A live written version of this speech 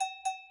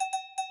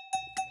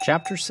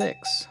Chapter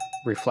 6,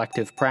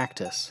 Reflective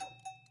Practice.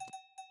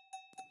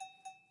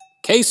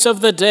 Case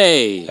of the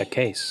day. A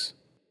case.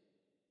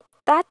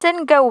 That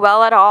didn't go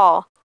well at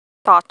all,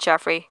 thought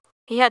Jeffrey.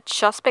 He had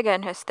just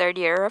begun his third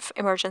year of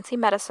emergency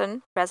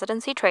medicine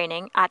residency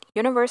training at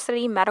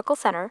University Medical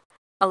Center,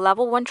 a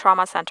Level 1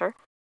 trauma center,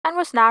 and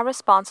was now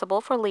responsible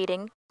for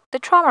leading the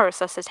trauma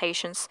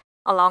resuscitations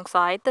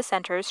alongside the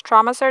center's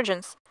trauma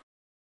surgeons.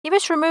 He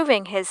was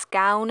removing his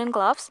gown and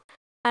gloves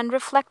and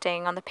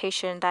reflecting on the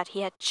patient that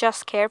he had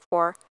just cared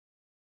for,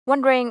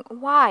 wondering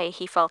why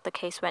he felt the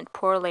case went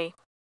poorly.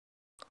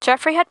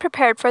 Jeffrey had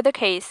prepared for the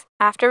case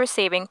after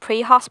receiving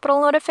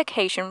pre-hospital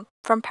notification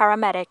from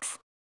paramedics.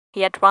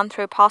 He had run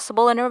through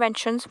possible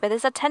interventions with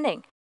his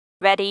attending,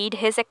 readied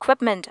his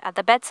equipment at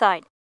the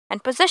bedside,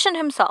 and positioned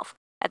himself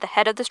at the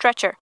head of the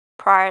stretcher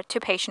prior to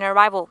patient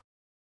arrival.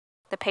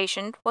 The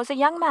patient was a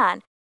young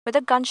man with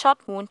a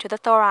gunshot wound to the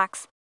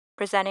thorax,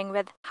 presenting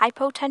with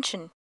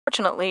hypotension.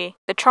 Fortunately,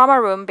 the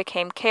trauma room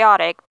became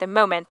chaotic the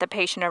moment the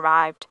patient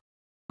arrived.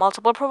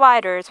 Multiple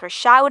providers were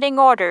shouting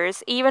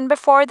orders even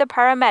before the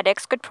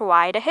paramedics could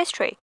provide a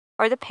history,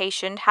 or the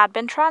patient had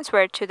been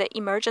transferred to the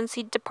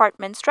emergency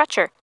department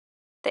stretcher.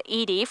 The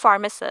ED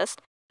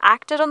pharmacist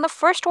acted on the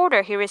first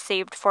order he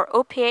received for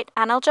opiate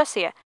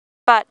analgesia,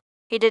 but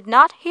he did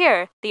not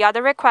hear the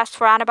other requests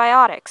for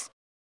antibiotics.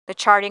 The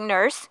charting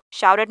nurse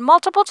shouted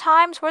multiple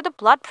times for the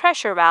blood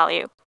pressure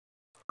value,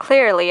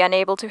 clearly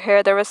unable to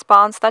hear the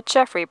response that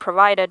Jeffrey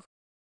provided.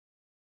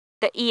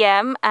 The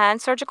EM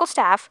and surgical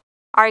staff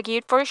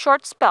argued for a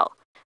short spell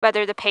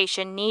whether the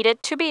patient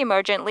needed to be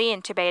emergently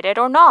intubated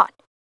or not.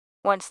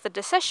 Once the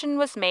decision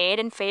was made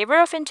in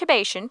favor of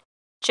intubation,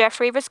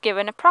 Jeffrey was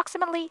given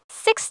approximately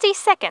 60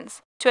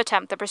 seconds to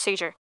attempt the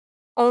procedure,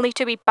 only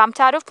to be bumped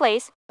out of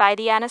place by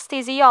the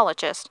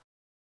anesthesiologist.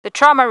 "The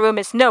trauma room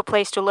is no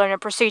place to learn a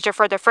procedure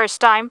for the first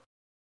time,"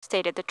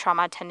 stated the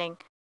trauma attending.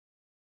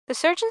 The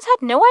surgeons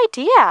had no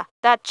idea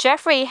that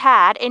Jeffrey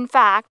had, in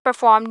fact,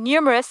 performed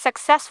numerous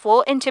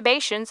successful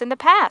intubations in the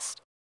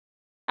past.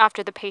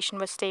 After the patient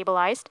was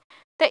stabilized,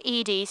 the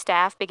ED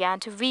staff began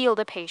to wheel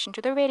the patient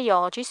to the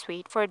radiology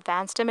suite for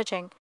advanced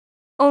imaging,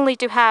 only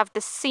to have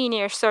the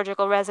senior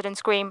surgical resident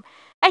scream,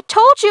 "I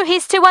told you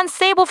he's too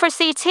unstable for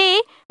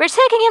CT! We're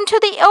taking him to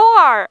the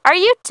OR! Are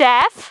you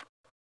deaf?"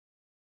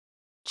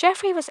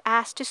 Jeffrey was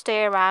asked to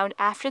stay around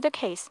after the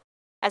case,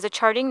 as a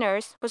charting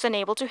nurse was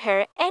unable to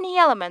hear any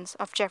elements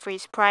of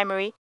Jeffrey's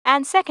primary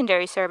and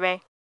secondary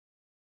survey.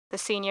 The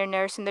senior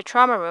nurse in the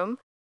trauma room,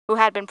 who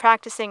had been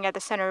practicing at the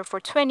center for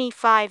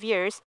 25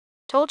 years,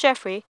 told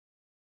Jeffrey,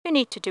 "You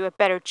need to do a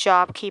better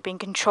job keeping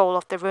control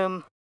of the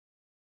room."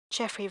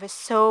 Jeffrey was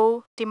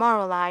so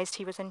demoralized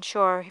he was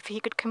unsure if he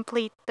could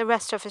complete the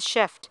rest of his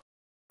shift.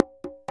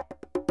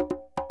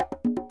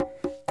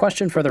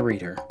 Question for the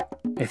reader.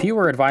 If you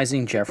were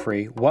advising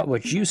Jeffrey, what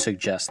would you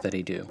suggest that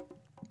he do?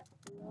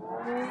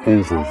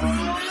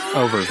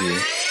 Overview.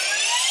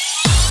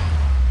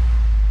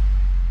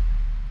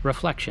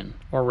 Reflection,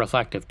 or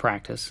reflective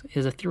practice,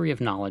 is a theory of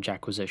knowledge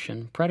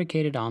acquisition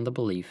predicated on the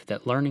belief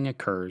that learning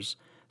occurs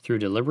through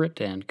deliberate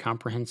and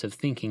comprehensive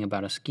thinking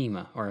about a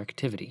schema or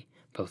activity,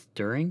 both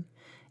during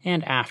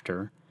and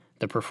after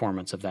the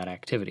performance of that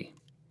activity.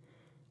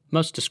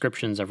 Most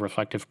descriptions of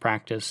reflective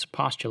practice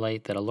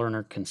postulate that a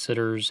learner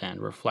considers and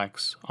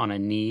reflects on a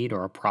need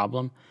or a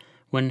problem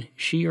when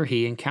she or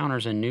he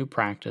encounters a new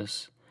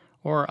practice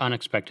or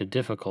unexpected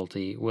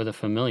difficulty with a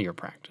familiar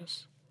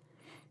practice.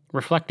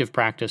 Reflective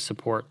practice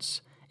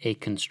supports a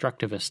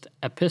constructivist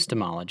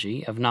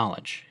epistemology of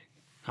knowledge,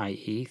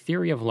 i.e.,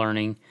 theory of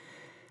learning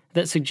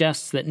that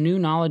suggests that new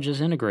knowledge is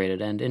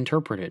integrated and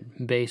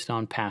interpreted based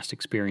on past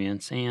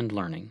experience and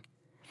learning,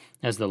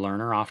 as the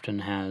learner often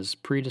has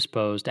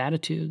predisposed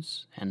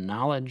attitudes and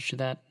knowledge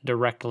that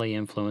directly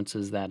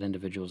influences that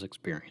individual's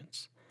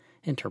experience,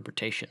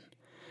 interpretation,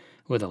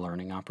 with a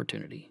learning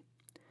opportunity.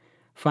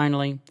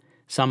 Finally,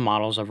 some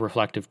models of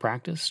reflective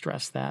practice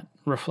stress that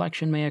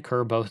reflection may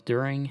occur both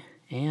during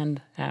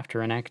and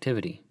after an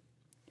activity.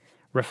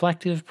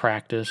 Reflective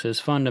practice is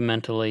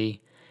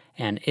fundamentally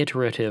an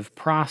iterative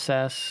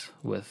process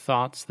with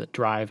thoughts that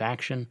drive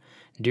action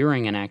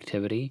during an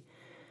activity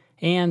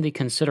and the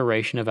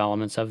consideration of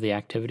elements of the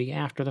activity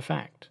after the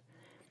fact,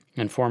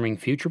 informing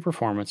future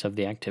performance of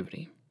the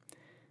activity.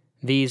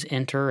 These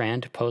inter-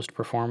 and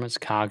post-performance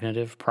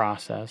cognitive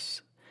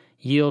process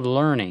yield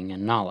learning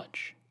and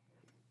knowledge.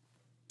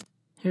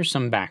 Here's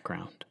some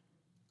background.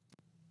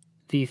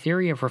 The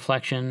theory of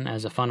reflection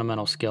as a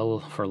fundamental skill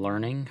for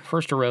learning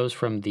first arose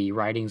from the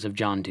writings of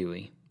John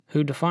Dewey,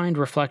 who defined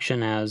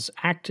reflection as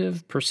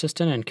active,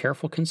 persistent, and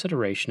careful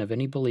consideration of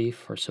any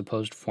belief or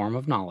supposed form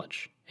of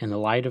knowledge in the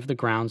light of the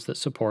grounds that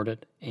support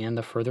it and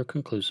the further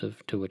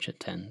conclusive to which it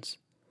tends.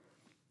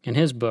 In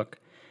his book,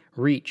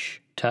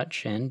 Reach,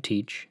 Touch, and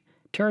Teach,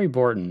 Terry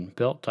Borton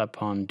built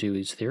upon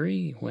Dewey's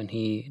theory when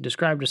he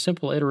described a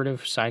simple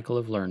iterative cycle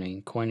of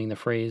learning, coining the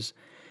phrase,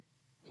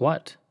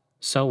 "What?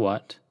 So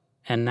what?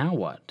 And now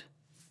what?"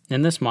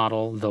 In this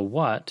model, the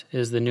what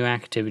is the new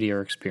activity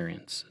or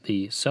experience.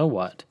 The so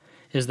what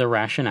is the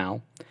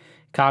rationale,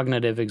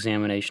 cognitive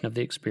examination of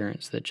the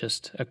experience that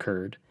just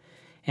occurred,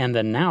 and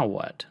the now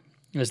what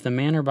is the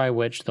manner by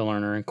which the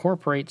learner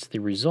incorporates the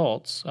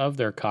results of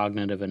their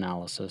cognitive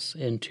analysis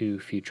into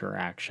future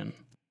action.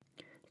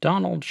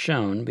 Donald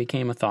Schoen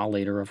became a thought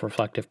leader of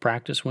reflective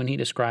practice when he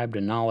described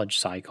a knowledge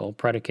cycle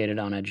predicated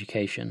on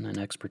education and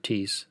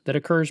expertise that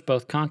occurs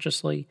both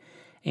consciously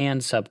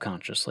and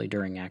subconsciously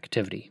during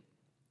activity.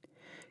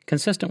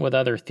 Consistent with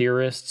other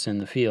theorists in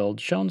the field,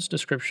 Schoen's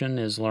description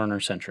is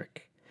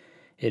learner-centric.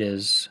 It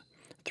is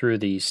through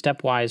the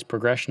stepwise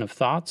progression of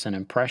thoughts and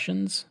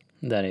impressions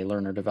that a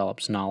learner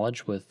develops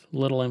knowledge with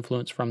little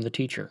influence from the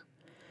teacher.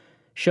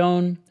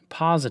 Schoen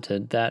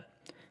posited that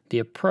the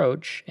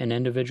approach an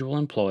individual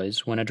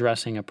employs when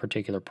addressing a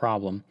particular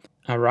problem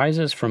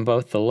arises from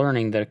both the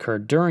learning that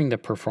occurred during the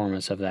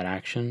performance of that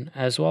action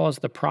as well as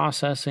the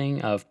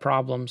processing of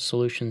problems,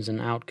 solutions,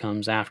 and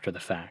outcomes after the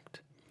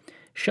fact.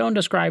 Schoen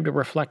described a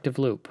reflective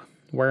loop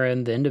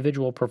wherein the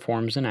individual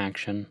performs an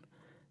action,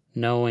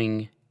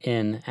 knowing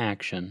in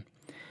action,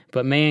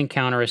 but may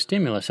encounter a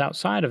stimulus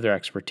outside of their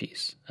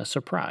expertise, a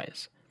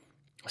surprise.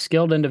 A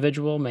skilled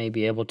individual may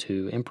be able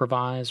to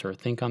improvise or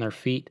think on their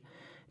feet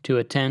to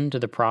attend to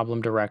the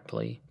problem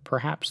directly,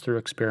 perhaps through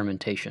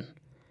experimentation.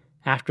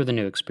 After the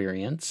new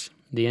experience,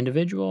 the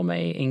individual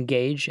may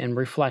engage in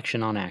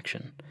reflection on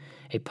action,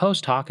 a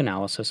post hoc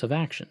analysis of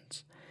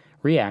actions,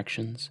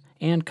 reactions,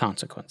 and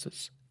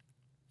consequences.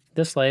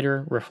 This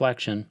later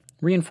reflection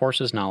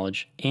reinforces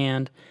knowledge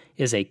and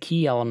is a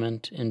key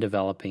element in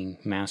developing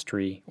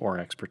mastery or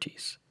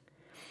expertise.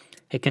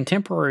 A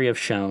contemporary of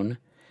Schoen,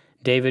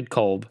 David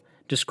Kolb,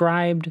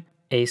 described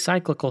a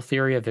cyclical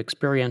theory of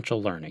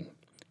experiential learning.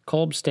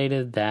 Kolb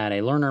stated that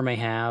a learner may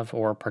have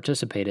or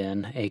participate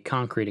in a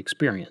concrete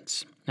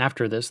experience.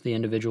 After this, the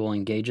individual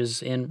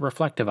engages in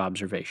reflective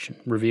observation,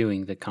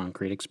 reviewing the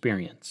concrete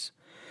experience.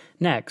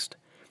 Next,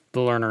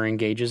 the learner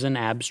engages in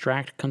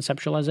abstract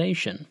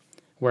conceptualization,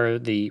 where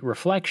the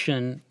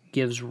reflection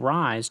gives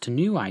rise to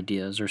new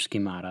ideas or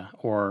schemata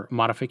or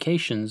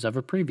modifications of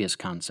a previous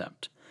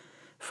concept.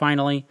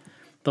 Finally,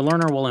 the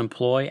learner will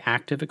employ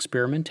active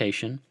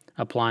experimentation,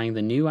 applying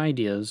the new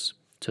ideas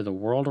to the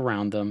world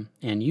around them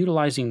and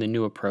utilizing the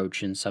new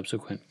approach in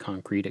subsequent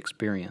concrete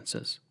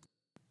experiences.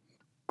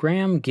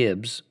 Graham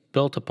Gibbs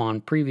built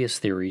upon previous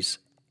theories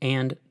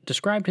and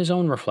described his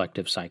own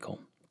reflective cycle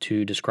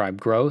to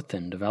describe growth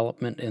and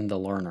development in the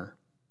learner.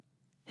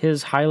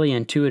 His highly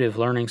intuitive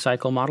learning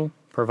cycle model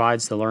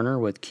provides the learner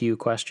with cue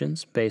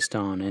questions based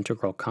on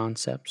integral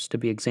concepts to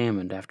be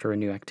examined after a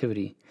new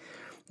activity.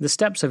 The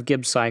steps of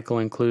Gibbs' cycle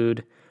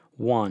include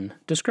 1.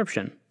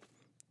 Description.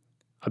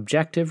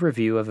 Objective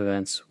review of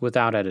events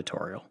without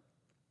editorial.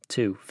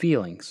 2.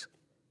 Feelings.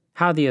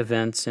 How the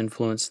events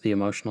influence the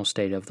emotional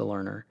state of the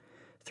learner.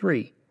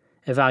 3.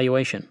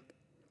 Evaluation.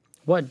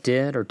 What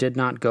did or did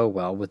not go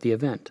well with the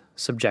event?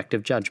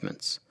 Subjective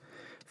judgments.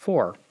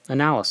 4.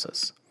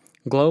 Analysis.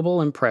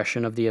 Global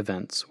impression of the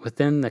events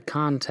within the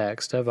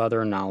context of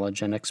other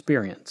knowledge and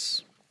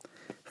experience.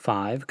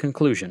 5.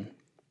 Conclusion.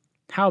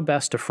 How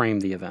best to frame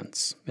the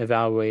events,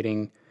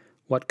 evaluating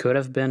what could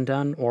have been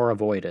done or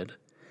avoided.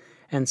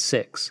 And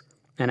 6.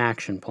 An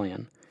action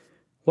plan.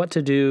 What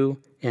to do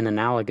in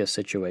analogous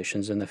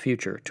situations in the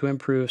future to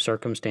improve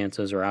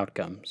circumstances or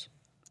outcomes.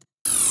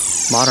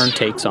 Modern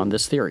takes on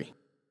this theory.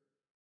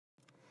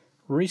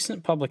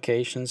 Recent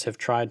publications have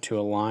tried to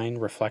align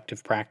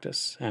reflective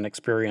practice and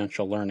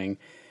experiential learning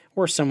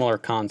where similar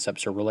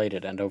concepts are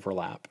related and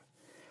overlap.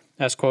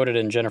 As quoted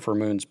in Jennifer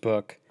Moon's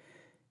book,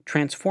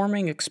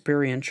 transforming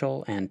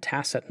experiential and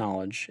tacit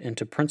knowledge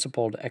into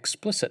principled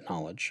explicit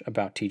knowledge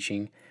about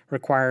teaching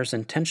requires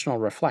intentional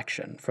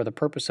reflection for the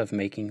purpose of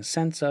making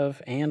sense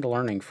of and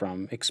learning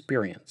from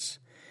experience.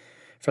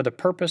 For the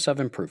purpose of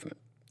improvement,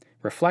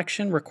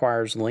 reflection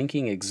requires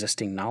linking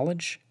existing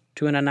knowledge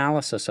to an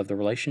analysis of the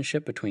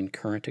relationship between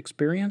current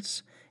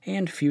experience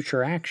and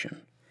future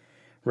action.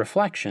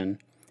 Reflection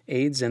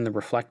aids in the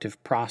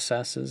reflective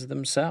processes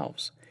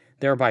themselves,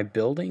 thereby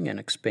building and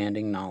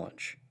expanding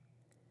knowledge.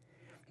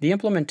 The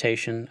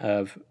implementation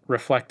of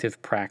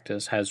reflective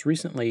practice has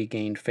recently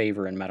gained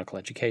favor in medical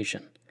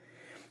education.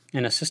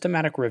 In a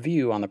systematic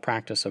review on the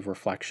practice of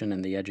reflection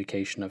in the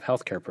education of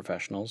healthcare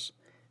professionals,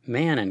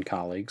 Mann and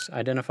colleagues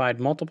identified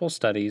multiple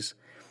studies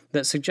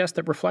that suggest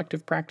that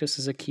reflective practice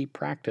is a key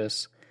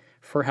practice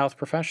for health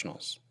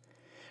professionals.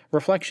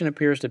 Reflection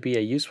appears to be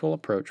a useful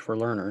approach for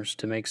learners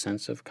to make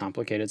sense of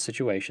complicated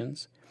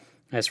situations,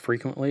 as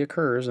frequently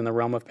occurs in the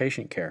realm of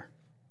patient care.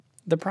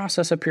 The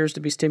process appears to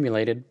be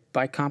stimulated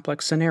by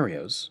complex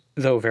scenarios,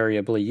 though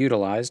variably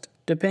utilized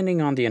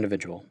depending on the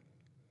individual.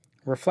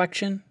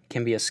 Reflection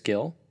can be a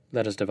skill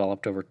that is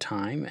developed over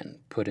time and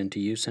put into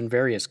use in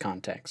various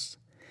contexts.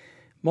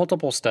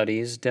 Multiple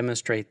studies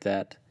demonstrate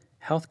that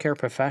healthcare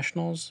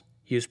professionals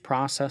use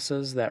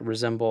processes that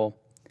resemble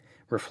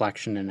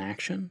reflection in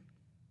action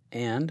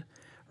and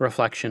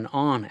reflection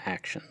on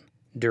action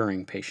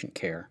during patient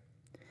care.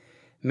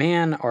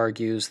 Mann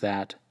argues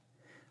that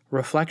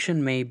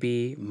reflection may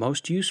be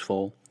most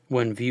useful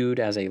when viewed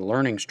as a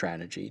learning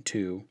strategy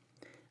to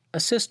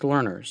assist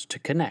learners to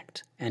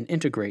connect and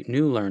integrate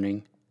new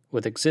learning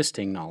with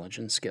existing knowledge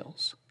and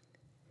skills.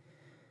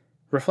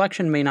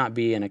 Reflection may not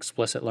be an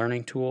explicit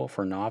learning tool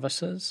for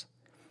novices.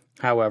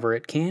 However,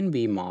 it can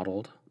be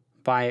modeled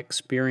by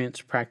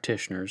experienced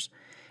practitioners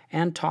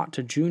and taught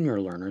to junior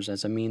learners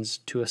as a means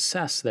to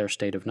assess their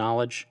state of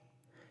knowledge,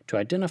 to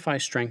identify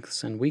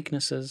strengths and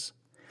weaknesses,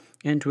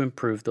 and to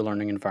improve the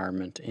learning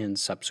environment in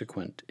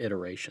subsequent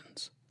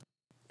iterations.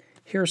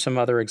 Here are some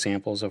other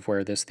examples of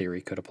where this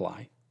theory could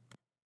apply.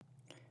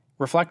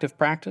 Reflective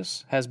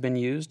practice has been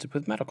used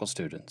with medical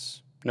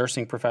students,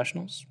 nursing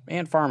professionals,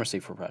 and pharmacy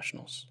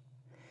professionals.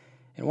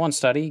 In one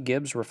study,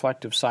 Gibbs'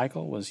 reflective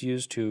cycle was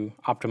used to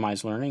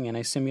optimize learning in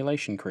a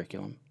simulation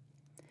curriculum.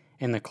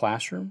 In the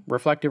classroom,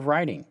 reflective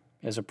writing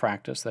is a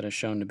practice that is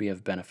shown to be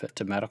of benefit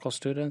to medical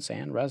students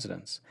and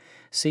residents,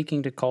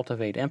 seeking to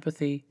cultivate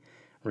empathy,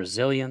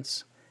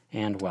 resilience,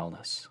 and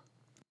wellness.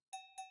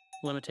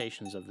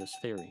 Limitations of this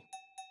theory.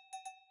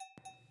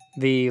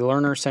 The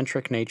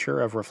learner-centric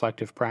nature of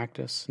reflective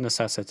practice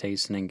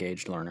necessitates an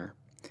engaged learner.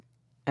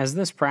 As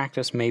this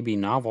practice may be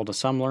novel to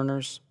some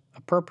learners,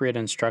 appropriate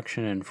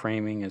instruction and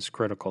framing is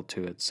critical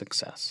to its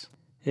success.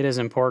 It is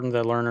important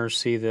that learners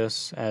see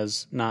this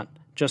as not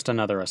just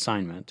another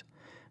assignment,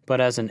 but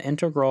as an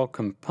integral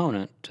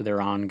component to their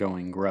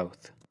ongoing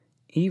growth.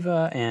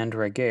 Eva and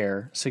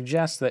Regehr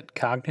suggest that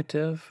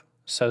cognitive,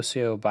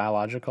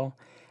 sociobiological,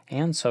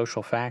 and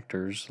social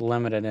factors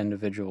limit an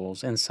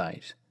individual's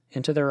insight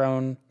into their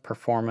own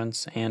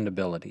performance and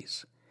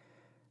abilities.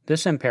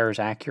 This impairs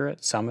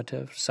accurate,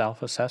 summative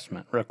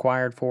self-assessment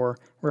required for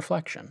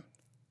reflection.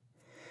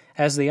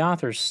 As the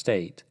authors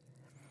state,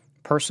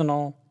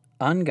 personal,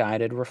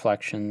 unguided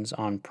reflections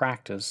on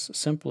practice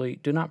simply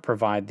do not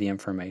provide the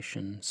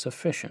information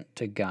sufficient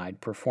to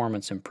guide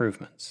performance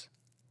improvements.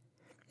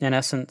 In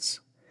essence,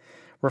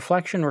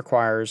 reflection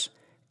requires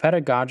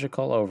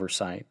pedagogical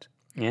oversight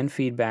and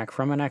feedback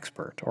from an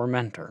expert or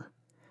mentor,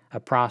 a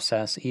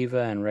process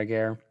Eva and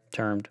Regehr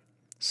termed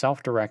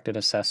self-directed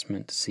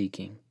assessment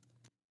seeking.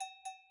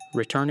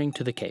 Returning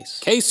to the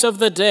case. Case of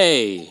the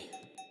day.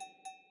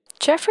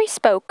 Jeffrey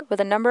spoke with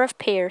a number of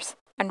peers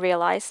and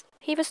realized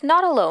he was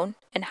not alone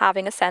in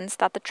having a sense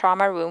that the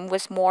trauma room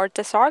was more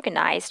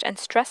disorganized and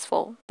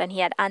stressful than he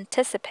had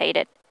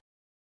anticipated.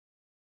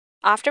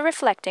 After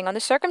reflecting on the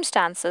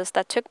circumstances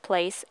that took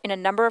place in a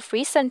number of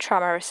recent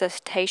trauma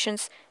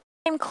resuscitations,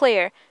 it became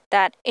clear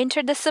that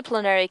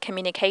interdisciplinary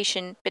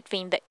communication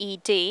between the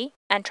ED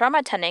and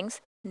trauma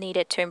attendings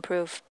needed to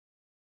improve.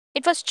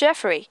 It was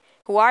Jeffrey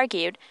who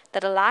argued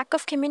that a lack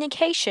of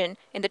communication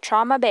in the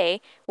trauma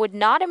bay would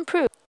not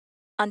improve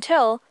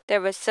until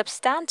there was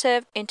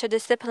substantive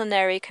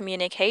interdisciplinary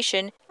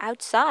communication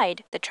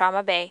outside the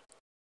trauma bay.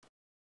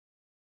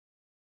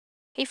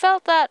 He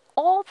felt that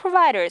all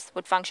providers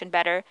would function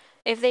better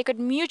if they could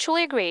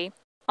mutually agree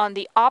on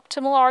the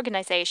optimal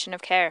organization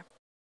of care.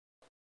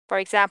 For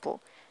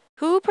example,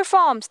 who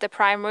performs the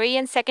primary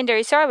and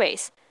secondary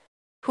surveys,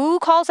 who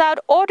calls out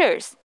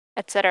orders,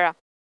 etc.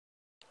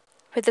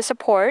 With the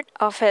support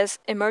of his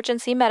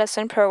emergency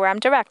medicine program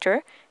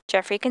director,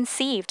 Jeffrey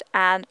conceived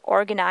and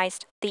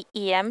organized the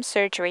EM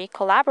Surgery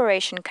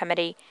Collaboration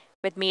Committee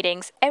with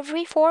meetings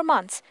every 4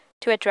 months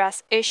to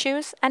address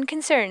issues and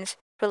concerns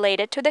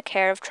related to the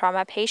care of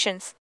trauma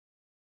patients.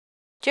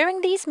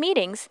 During these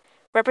meetings,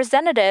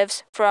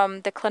 representatives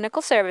from the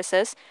clinical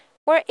services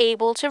were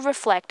able to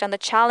reflect on the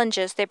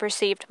challenges they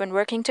perceived when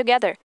working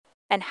together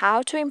and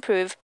how to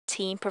improve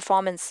team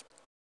performance.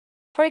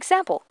 For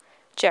example,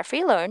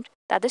 Jeffrey learned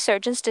that the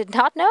surgeons did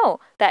not know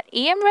that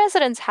EM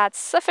residents had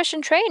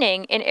sufficient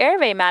training in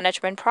airway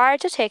management prior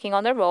to taking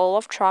on the role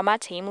of trauma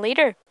team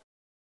leader.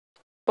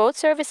 Both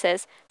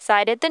services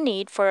cited the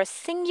need for a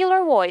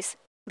singular voice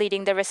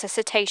leading the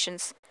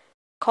resuscitations,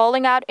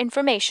 calling out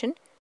information,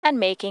 and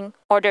making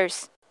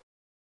orders.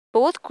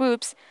 Both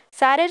groups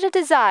cited a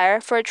desire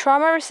for a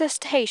trauma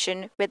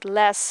resuscitation with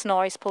less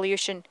noise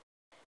pollution.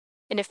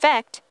 In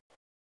effect,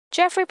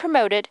 Jeffrey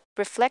promoted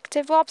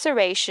reflective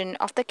observation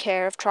of the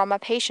care of trauma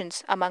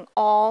patients among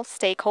all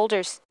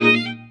stakeholders.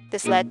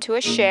 This led to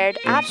a shared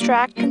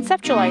abstract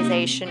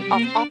conceptualization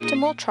of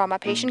optimal trauma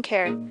patient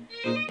care,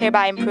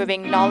 thereby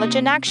improving knowledge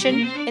and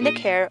action in the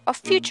care of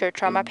future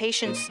trauma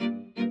patients.